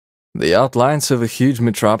The outlines of a huge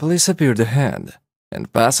metropolis appeared ahead,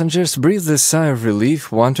 and passengers breathed a sigh of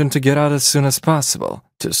relief, wanting to get out as soon as possible,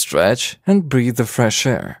 to stretch and breathe the fresh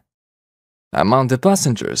air. Among the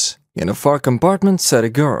passengers, in a far compartment sat a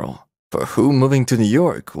girl, for whom moving to New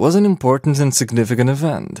York was an important and significant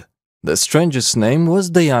event. The stranger's name was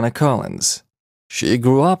Diana Collins. She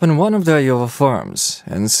grew up in one of the Iowa farms,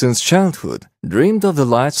 and since childhood dreamed of the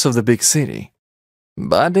lights of the big city.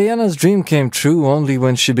 But Diana's dream came true only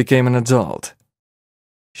when she became an adult.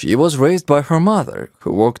 She was raised by her mother,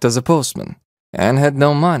 who worked as a postman, and had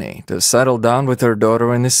no money to settle down with her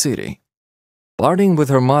daughter in the city. Parting with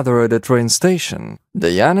her mother at a train station,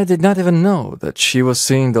 Diana did not even know that she was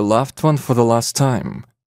seeing the loved one for the last time.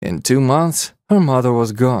 In 2 months, her mother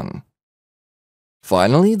was gone.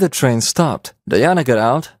 Finally, the train stopped. Diana got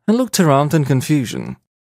out and looked around in confusion.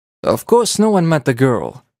 Of course, no one met the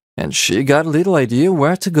girl, and she got little idea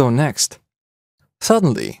where to go next.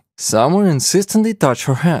 Suddenly, someone insistently touched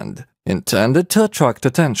her hand, intended to attract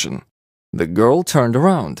attention. The girl turned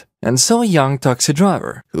around and saw a young taxi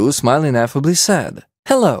driver, who smiling affably said,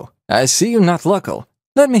 "Hello, I see you're not local.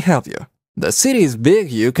 Let me help you. The city is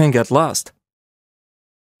big, you can get lost."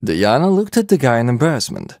 Diana looked at the guy in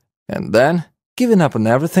embarrassment, and then, giving up on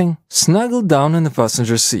everything, snuggled down in the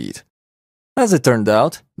passenger seat. As it turned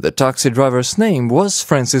out, the taxi driver's name was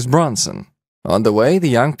Francis Bronson. On the way, the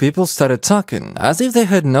young people started talking as if they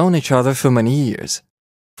had known each other for many years.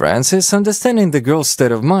 Francis, understanding the girl's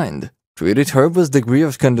state of mind, treated her with a degree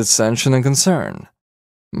of condescension and concern.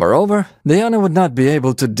 Moreover, Diana would not be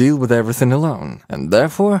able to deal with everything alone, and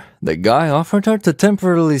therefore the guy offered her to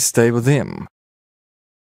temporarily stay with him.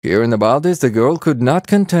 Hearing about this, the girl could not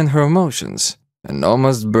contain her emotions and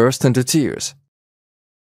almost burst into tears.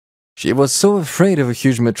 She was so afraid of a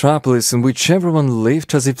huge metropolis in which everyone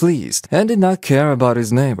lived as he pleased and did not care about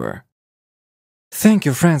his neighbor. "Thank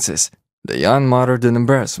you, Francis," Diane muttered in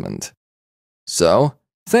embarrassment. So,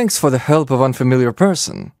 thanks for the help of unfamiliar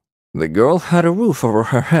person, the girl had a roof over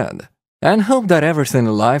her head and hoped that everything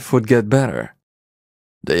in life would get better.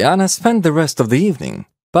 Diana spent the rest of the evening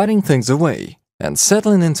putting things away and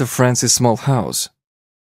settling into Francis' small house.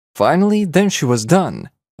 Finally, then she was done,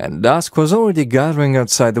 and dusk was already gathering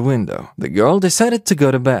outside the window. The girl decided to go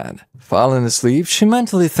to bed. Falling asleep, she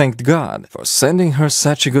mentally thanked God for sending her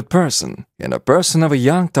such a good person, in a person of a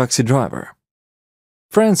young taxi driver.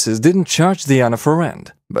 Francis didn't charge Diana for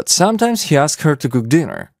rent, but sometimes he asked her to cook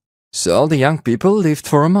dinner. So the young people lived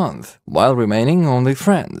for a month, while remaining only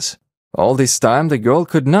friends. All this time, the girl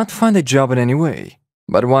could not find a job in any way.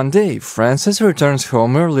 But one day, Francis returns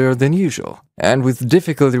home earlier than usual, and with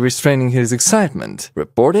difficulty restraining his excitement,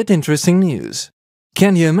 reported interesting news.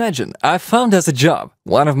 "Can you imagine? I found us a job.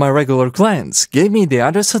 One of my regular clients gave me the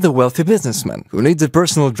address of the wealthy businessman who needs a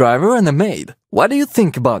personal driver and a maid. What do you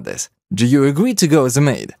think about this? Do you agree to go as a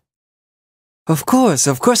maid?" Of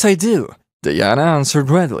course I do," Diana answered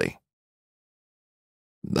readily.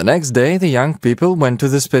 The next day, the young people went to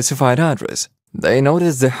the specified address. They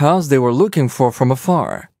noticed the house they were looking for from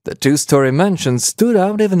afar. The two-story mansion stood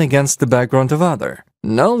out even against the background of other,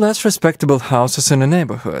 no less respectable houses in the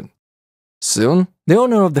neighborhood. Soon, the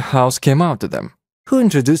owner of the house came out to them, who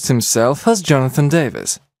introduced himself as Jonathan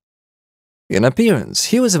Davis. In appearance,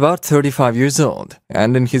 he was about 35 years old,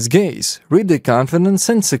 and in his gaze, read the confident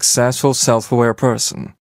and successful self-aware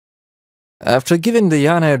person. After giving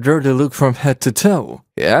Diana a dirty look from head to toe,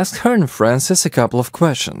 he asked her and Francis a couple of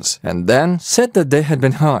questions, and then said that they had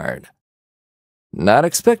been hired. Not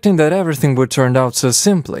expecting that everything would turn out so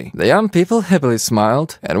simply, the young people happily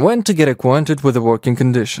smiled and went to get acquainted with the working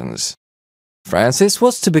conditions. Francis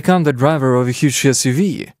was to become the driver of a huge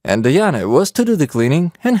SUV, and Diana was to do the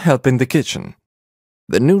cleaning and help in the kitchen.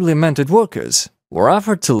 The newly minted workers were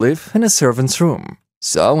offered to live in a servant's room,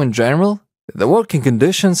 so in general, the working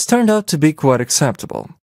conditions turned out to be quite acceptable.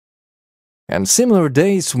 And similar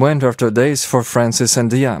days went after days for Francis and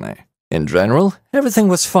Diana. In general, everything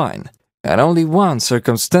was fine, and only one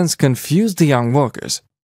circumstance confused the young workers.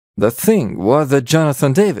 The thing was that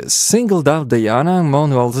Jonathan Davis singled out Diana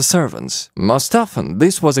among all the servants. Most often,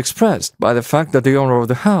 this was expressed by the fact that the owner of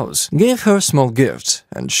the house gave her small gifts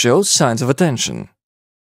and showed signs of attention.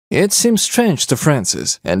 It seemed strange to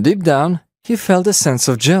Francis, and deep down, he felt a sense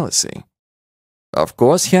of jealousy. Of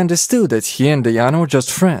course, he understood that he and Diana were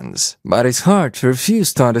just friends, but his heart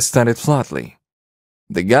refused to understand it flatly.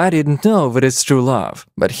 The guy didn't know of its true love,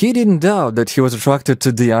 but he didn't doubt that he was attracted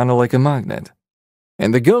to Diana like a magnet.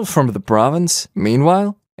 And the girl from the province,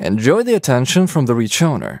 meanwhile, enjoyed the attention from the rich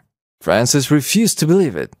owner. Francis refused to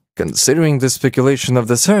believe it, considering the speculation of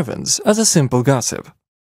the servants as a simple gossip.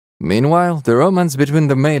 Meanwhile, the romance between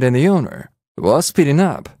the maid and the owner was speeding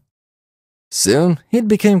up. Soon, it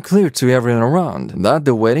became clear to everyone around that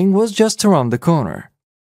the wedding was just around the corner.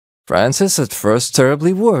 Francis at first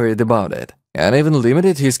terribly worried about it, and even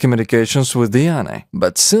limited his communications with Diana,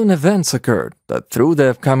 but soon events occurred that threw the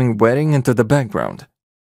upcoming wedding into the background.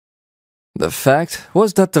 The fact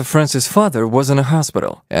was that the Francis father was in a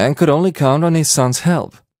hospital and could only count on his son's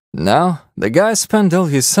help. Now, the guy spent all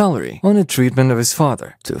his salary on the treatment of his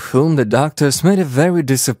father, to whom the doctors made a very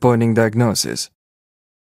disappointing diagnosis.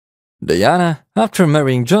 Diana, after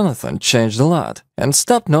marrying Jonathan, changed a lot and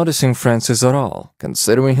stopped noticing Francis at all,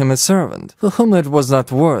 considering him a servant for whom it was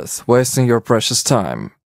not worth wasting your precious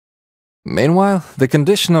time. Meanwhile, the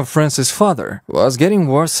condition of Francis' father was getting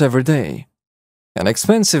worse every day, and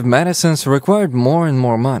expensive medicines required more and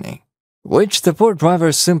more money, which the poor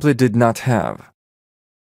driver simply did not have.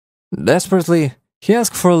 Desperately, he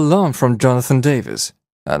asked for a loan from Jonathan Davis.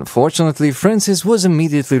 Unfortunately, Francis was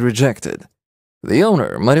immediately rejected. The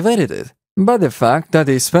owner motivated it by the fact that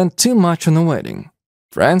they spent too much on the wedding.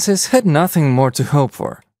 Francis had nothing more to hope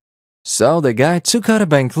for, so the guy took out a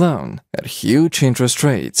bank loan at huge interest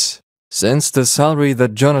rates. Since the salary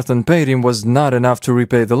that Jonathan paid him was not enough to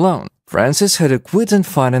repay the loan, Francis had to quit and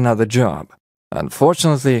find another job.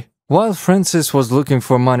 Unfortunately, while Francis was looking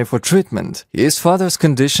for money for treatment, his father's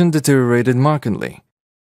condition deteriorated markedly.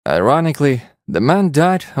 Ironically, the man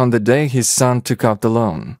died on the day his son took out the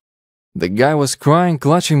loan. The guy was crying,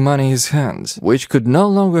 clutching money in his hands, which could no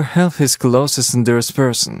longer help his closest and dearest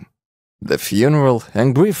person. The funeral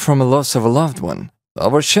and grief from a loss of a loved one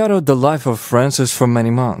overshadowed the life of Francis for many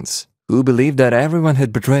months, who believed that everyone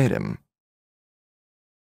had betrayed him.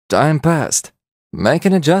 Time passed,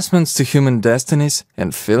 making adjustments to human destinies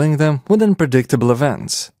and filling them with unpredictable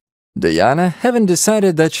events. Diana, having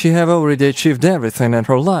decided that she had already achieved everything in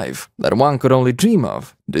her life that one could only dream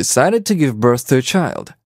of, decided to give birth to a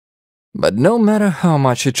child. But no matter how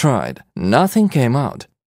much she tried, nothing came out.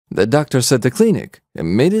 The doctors at the clinic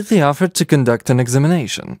immediately offered to conduct an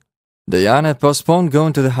examination. Diana postponed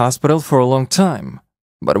going to the hospital for a long time,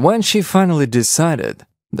 but when she finally decided,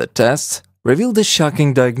 the tests revealed a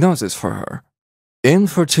shocking diagnosis for her: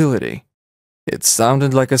 infertility. It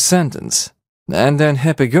sounded like a sentence, and the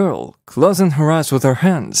unhappy girl, closing her eyes with her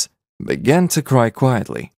hands, began to cry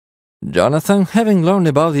quietly. Jonathan, having learned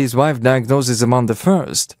about his wife's diagnosis among the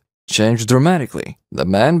first, changed dramatically. The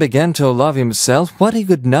man began to allow himself what he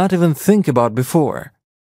could not even think about before.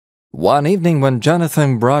 One evening when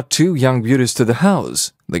Jonathan brought two young beauties to the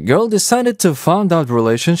house, the girl decided to found out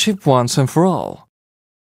relationship once and for all.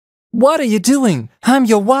 "What are you doing? I'm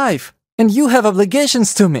your wife, and you have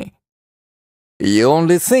obligations to me." "You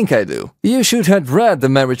only think I do. You should have read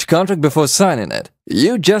the marriage contract before signing it.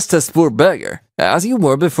 You just as poor beggar as you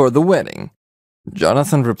were before the wedding,"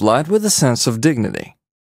 Jonathan replied with a sense of dignity.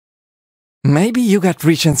 "Maybe you got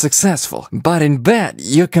rich and successful, but in bed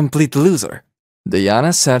you're a complete loser,"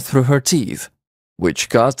 Diana said through her teeth, which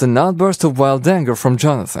caused an outburst of wild anger from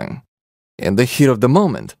Jonathan. In the heat of the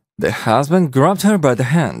moment, the husband grabbed her by the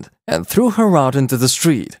hand and threw her out into the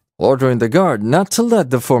street, ordering the guard not to let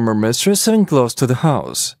the former mistress in close to the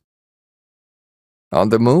house. On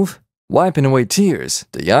the move, wiping away tears,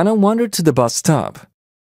 Diana wandered to the bus stop.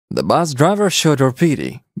 The bus driver showed her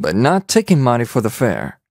pity, but not taking money for the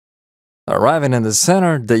fare. Arriving in the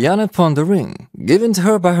center, Diana pawned the ring, given to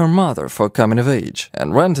her by her mother for coming of age,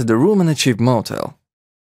 and rented a room in a cheap motel.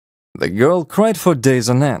 The girl cried for days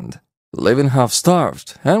on end, living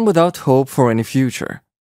half-starved and without hope for any future.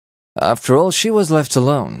 After all, she was left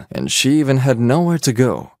alone, and she even had nowhere to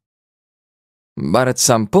go. But at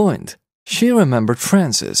some point, she remembered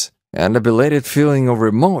Francis, and a belated feeling of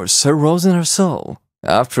remorse arose in her soul.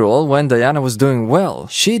 After all, when Diana was doing well,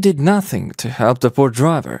 she did nothing to help the poor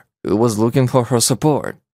driver, who was looking for her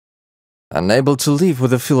support. Unable to live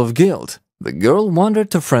with a feel of guilt, the girl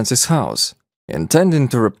wandered to Francis' house, intending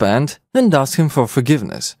to repent and ask him for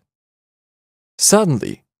forgiveness.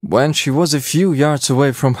 Suddenly, when she was a few yards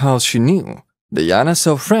away from house she knew, Diana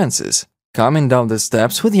saw Francis coming down the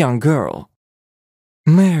steps with a young girl.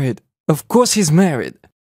 "Married. Of course he's married,"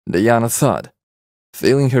 Diana thought,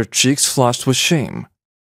 feeling her cheeks flushed with shame.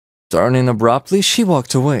 Turning abruptly, she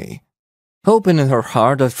walked away, hoping in her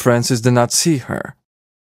heart that Francis did not see her.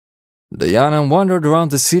 Diana wandered around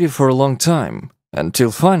the city for a long time,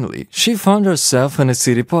 until finally she found herself in a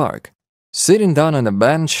city park. Sitting down on a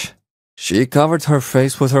bench, she covered her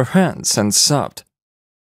face with her hands and sobbed.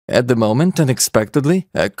 At the moment, unexpectedly,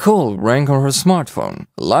 a call rang on her smartphone,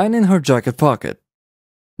 lying in her jacket pocket.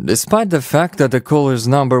 Despite the fact that the caller's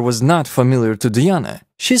number was not familiar to Diana,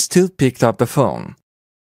 she still picked up the phone.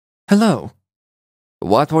 "Hello.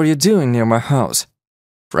 What were you doing near my house?"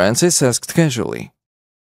 Francis asked casually.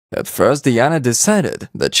 At first, Diana decided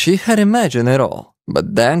that she had imagined it all,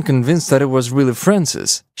 but then, convinced that it was really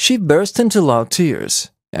Francis, she burst into loud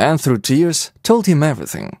tears, and through tears, told him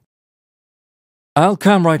everything. "I'll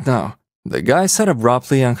come right now," the guy said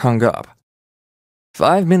abruptly and hung up.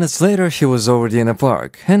 5 minutes later, he was already in a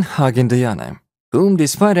park and hugging Diana, whom,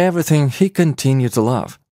 despite everything, he continued to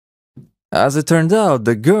love. As it turned out,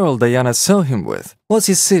 the girl Diana saw him with was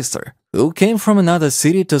his sister, who came from another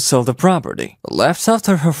city to sell the property, left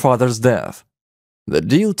after her father's death. The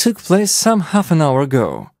deal took place some half an hour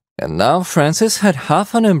ago, and now Francis had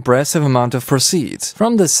half an impressive amount of proceeds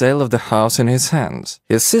from the sale of the house in his hands.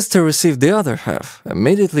 His sister received the other half,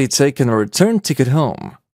 immediately taking a return ticket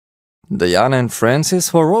home. Diana and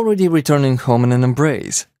Francis were already returning home in an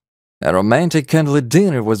embrace. A romantic candlelit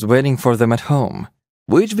dinner was waiting for them at home,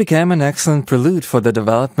 which became an excellent prelude for the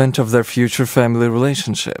development of their future family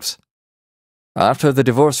relationships. After the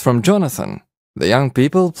divorce from Jonathan, the young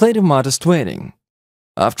people played a modest wedding.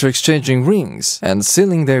 After exchanging rings and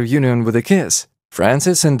sealing their union with a kiss,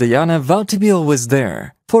 Francis and Diana vowed to be always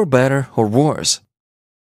there, for better or worse.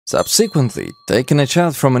 Subsequently, taking a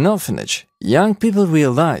child from an orphanage, young people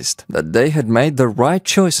realized that they had made the right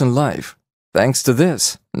choice in life. Thanks to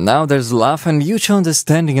this, now there's love and mutual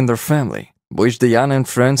understanding in their family, which Diana and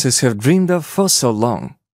Francis have dreamed of for so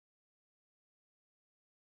long.